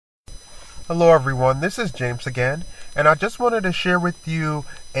Hello everyone, this is James again, and I just wanted to share with you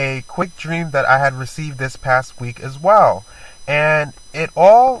a quick dream that I had received this past week as well. And it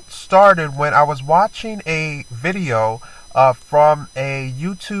all started when I was watching a video from a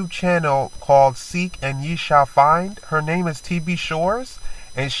YouTube channel called Seek and Ye Shall Find. Her name is TB Shores,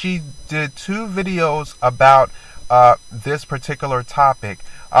 and she did 2 videos about this particular topic.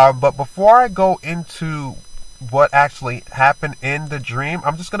 But before I go into what actually happened in the dream,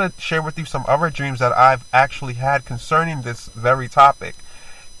 I'm just going to share with you some other dreams that I've actually had concerning this very topic.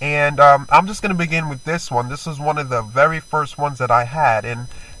 And I'm just going to begin with this one. This is one of the very first ones that I had. And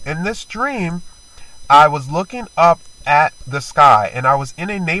in this dream, I was looking up at the sky, and I was in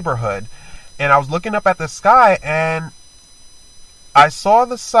a neighborhood, and I was looking up at the sky, and I saw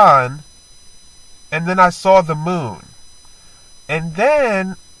the sun, and then I saw the moon. And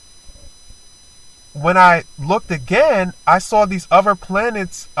then when I looked again, I saw these other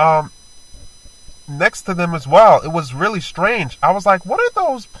planets next to them as well. It was really strange. I was like, what are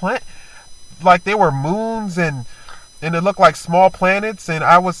those planets? Like, they were moons, and it looked like small planets. And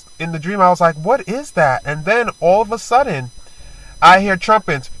I was in the dream, I was like, what is that? And then all of a sudden, I hear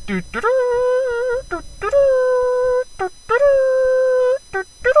trumpets.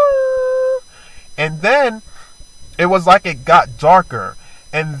 And then it was like it got darker.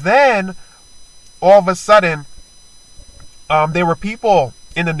 And then all of a sudden, there were people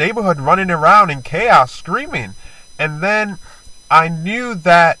in the neighborhood running around in chaos, screaming. And then I knew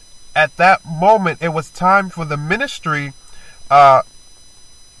that at that moment, it was time for the ministry to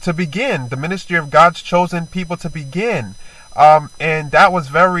begin. The ministry of God's chosen people to begin. And that was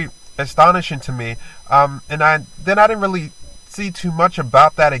very astonishing to me. And I didn't really see too much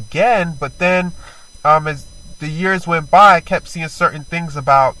about that again. But then, as the years went by, I kept seeing certain things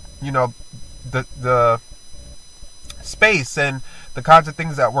about, the space and the kinds of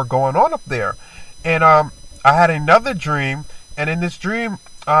things that were going on up there. And I had another dream, and in this dream,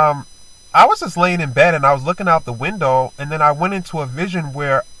 I was just laying in bed, and I was looking out the window, and then I went into a vision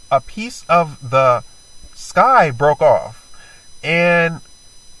where a piece of the sky broke off. And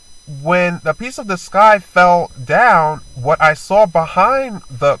when the piece of the sky fell down, what I saw behind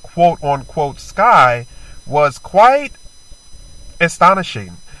the quote-unquote sky was quite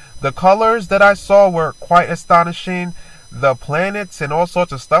astonishing. The colors that I saw were quite astonishing. The planets and all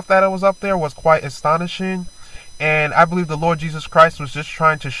sorts of stuff that was up there was quite astonishing. And I believe the Lord Jesus Christ was just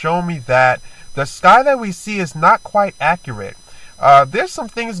trying to show me that the sky that we see is not quite accurate. There's some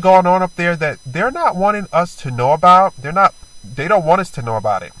things going on up there that they're not wanting us to know about. They don't want us to know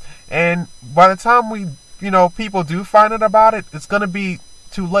about it. And by the time people do find out about it, it's going to be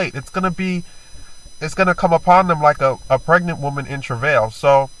too late. It's going to come upon them like a pregnant woman in travail.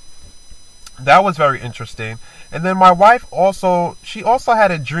 So that was very interesting. And then my wife also had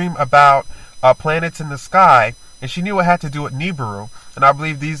a dream about planets in the sky, and she knew it had to do with Nibiru. And I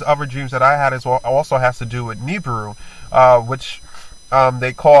believe these other dreams that I had as well also has to do with Nibiru, which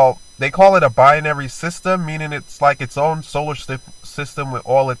they call it a binary system, meaning it's like its own solar system with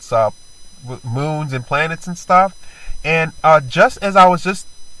all its moons and planets and stuff. And just as I was just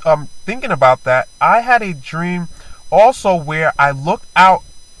thinking about that, I had a dream also where I looked out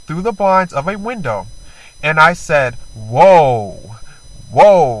through the blinds of a window, and I said, "Whoa,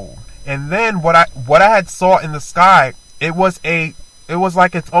 whoa!" And then what I had saw in the sky, it was like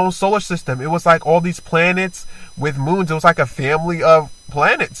its own solar system. It was like all these planets with moons. It was like a family of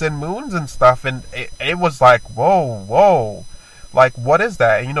planets and moons and stuff, and it was like, whoa, whoa, like, what is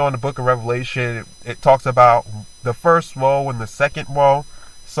that? And, in the book of Revelation, it talks about the first woe and the second woe.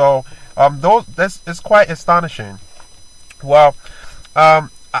 So it's quite astonishing. Well,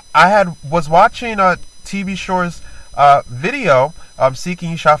 I was watching TB Shore's video,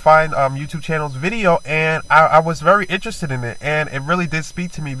 Seeking You Shall Find YouTube channel's video, and I was very interested in it, and it really did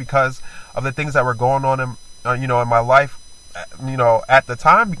speak to me because of the things that were going on in my life, at the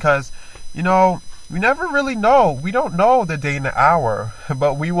time, because we never really know. We don't know the day and the hour,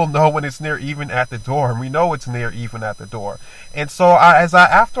 but we will know when it's near even at the door, and we know it's near even at the door. And so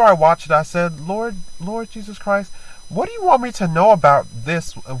after I watched it, I said, Lord Jesus Christ, what do you want me to know about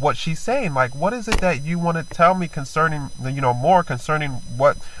this, what she's saying? Like, what is it that you want to tell me concerning, more concerning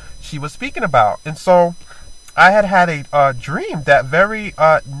what she was speaking about? And so I had a dream that very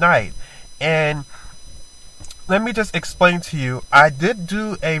night. And let me just explain to you. I did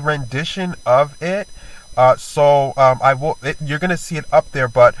do a rendition of it. You're going to see it up there,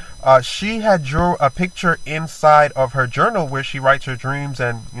 but she had drew a picture inside of her journal where she writes her dreams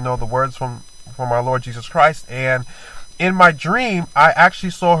and, the words from our Lord Jesus Christ. And in my dream, I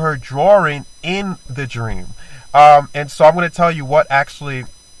actually saw her drawing in the dream. And so I'm going to tell you what actually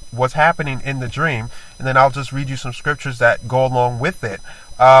was happening in the dream, and then I'll just read you some scriptures that go along with it.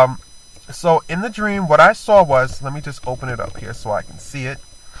 So in the dream, what I saw was, let me just open it up here so I can see it.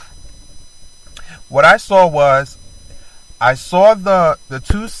 What I saw was, I saw the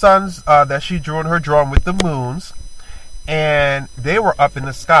two suns that she drew in her drawing with the moons, and they were up in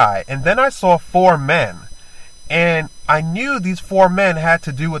the sky. And then I saw 4 men, and I knew these 4 men had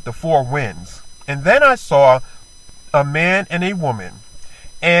to do with the 4 winds. And then I saw a man and a woman,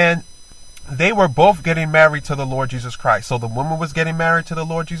 and they were both getting married to the Lord Jesus Christ. So the woman was getting married to the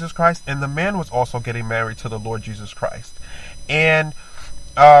Lord Jesus Christ, and the man was also getting married to the Lord Jesus Christ. And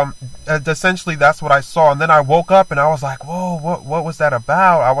essentially that's what I saw. And then I woke up and I was like, whoa, what was that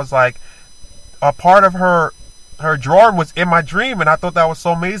about? I was like, a part of her drawing was in my dream, and I thought that was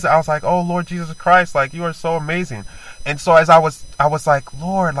so amazing. I was like, oh Lord Jesus Christ, like, you are so amazing. And so as I was like,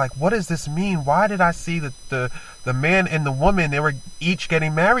 Lord, like, what does this mean? Why did I see that the man and the woman, they were each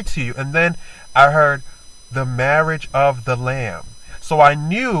getting married to you? And then I heard the marriage of the Lamb. So I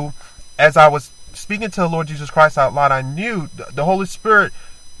knew, as I was speaking to the Lord Jesus Christ out loud, I knew the Holy Spirit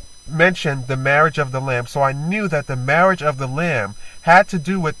mentioned the marriage of the Lamb. So I knew that the marriage of the Lamb had to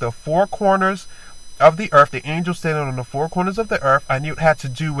do with the 4 corners of the earth, the angels standing on the 4 corners of the earth. I knew it had to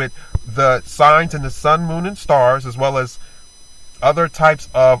do with the signs in the sun, moon, and stars, as well as other types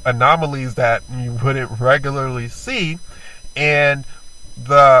of anomalies that you wouldn't regularly see, and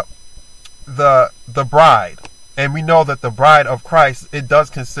the bride. And we know that the bride of Christ, it does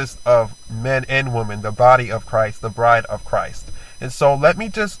consist of men and women, the body of Christ, the bride of Christ. And so let me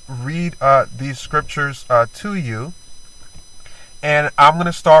just read these scriptures to you. And I'm going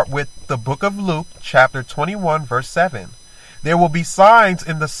to start with the book of Luke, chapter 21, verse 7. There will be signs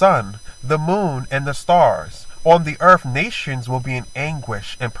in the sun, the moon, and the stars. On the earth, nations will be in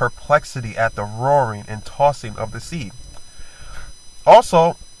anguish and perplexity at the roaring and tossing of the sea.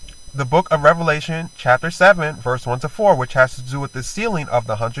 Also, the book of Revelation, chapter 7, verse 1 to 4, which has to do with the sealing of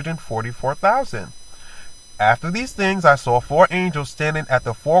the 144,000. After these things, I saw 4 angels standing at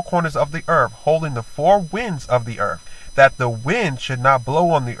the 4 corners of the earth, holding the 4 winds of the earth, that the wind should not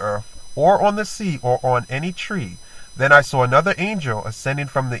blow on the earth, or on the sea, or on any tree. Then I saw another angel ascending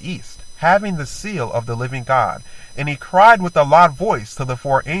from the east, having the seal of the living God. And he cried with a loud voice to the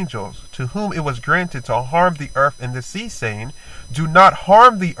 4 angels, to whom it was granted to harm the earth and the sea, saying, do not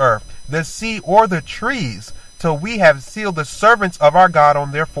harm the earth, the sea, or the trees, till we have sealed the servants of our God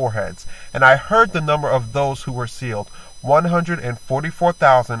on their foreheads. And I heard the number of those who were sealed.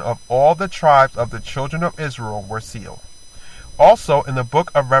 144,000 of all the tribes of the children of Israel were sealed. Also in the book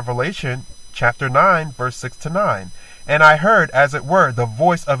of Revelation, chapter 9, verse 6 to 9. And I heard, as it were, the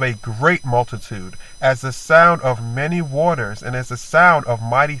voice of a great multitude, as the sound of many waters, and as the sound of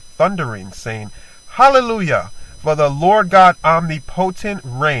mighty thundering, saying, Hallelujah! For the Lord God omnipotent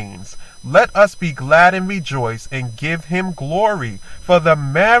reigns. Let us be glad and rejoice, and give him glory. For the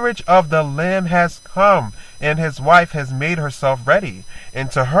marriage of the Lamb has come, and his wife has made herself ready.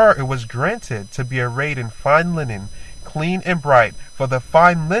 And to her it was granted to be arrayed in fine linen, clean and bright, for the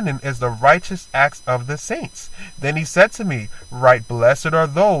fine linen is the righteous acts of the saints. Then he said to me, Right blessed are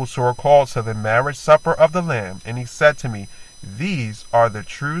those who are called to the marriage supper of the Lamb. And he said to me, These are the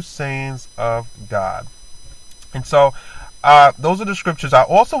true sayings of God. And so those are the scriptures. I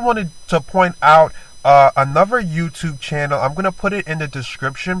also wanted to point out another YouTube channel. I'm going to put it in the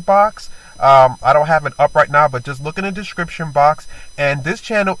description box. I don't have it up right now, but just look in the description box. And this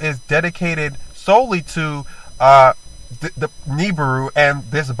channel is dedicated solely to the Nibiru and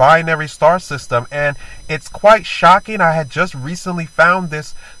this binary star system. And it's quite shocking. I had just recently found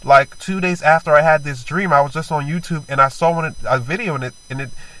this like 2 days after I had this dream. I was just on YouTube and I saw a video in it,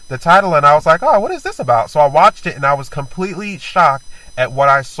 the title, and I was like, oh, what is this about? So I watched it and I was completely shocked at what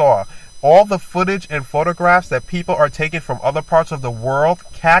I saw. All the footage and photographs that people are taking from other parts of the world,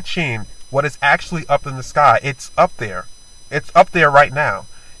 catching what is actually up in the sky. It's up there. It's up there right now.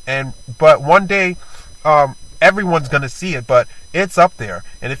 But one day, everyone's going to see it, but it's up there.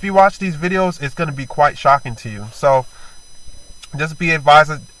 And if you watch these videos, it's going to be quite shocking to you. So just be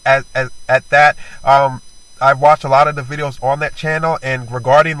advised at that. I've watched a lot of the videos on that channel, and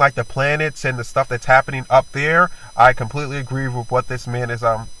regarding like the planets and the stuff that's happening up there, I completely agree with what this man is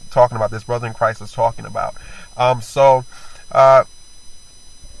talking about, this brother in Christ is talking about. So the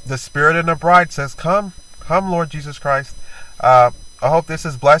Spirit and the bride says, come Lord Jesus Christ. I hope this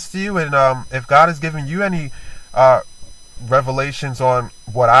has blessed you, and if God has given you any revelations on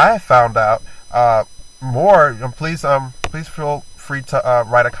what I have found out more, please feel free to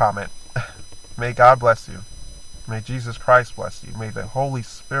write a comment. May God bless you. May Jesus Christ bless you. May the Holy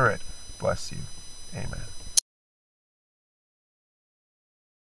Spirit bless you. Amen.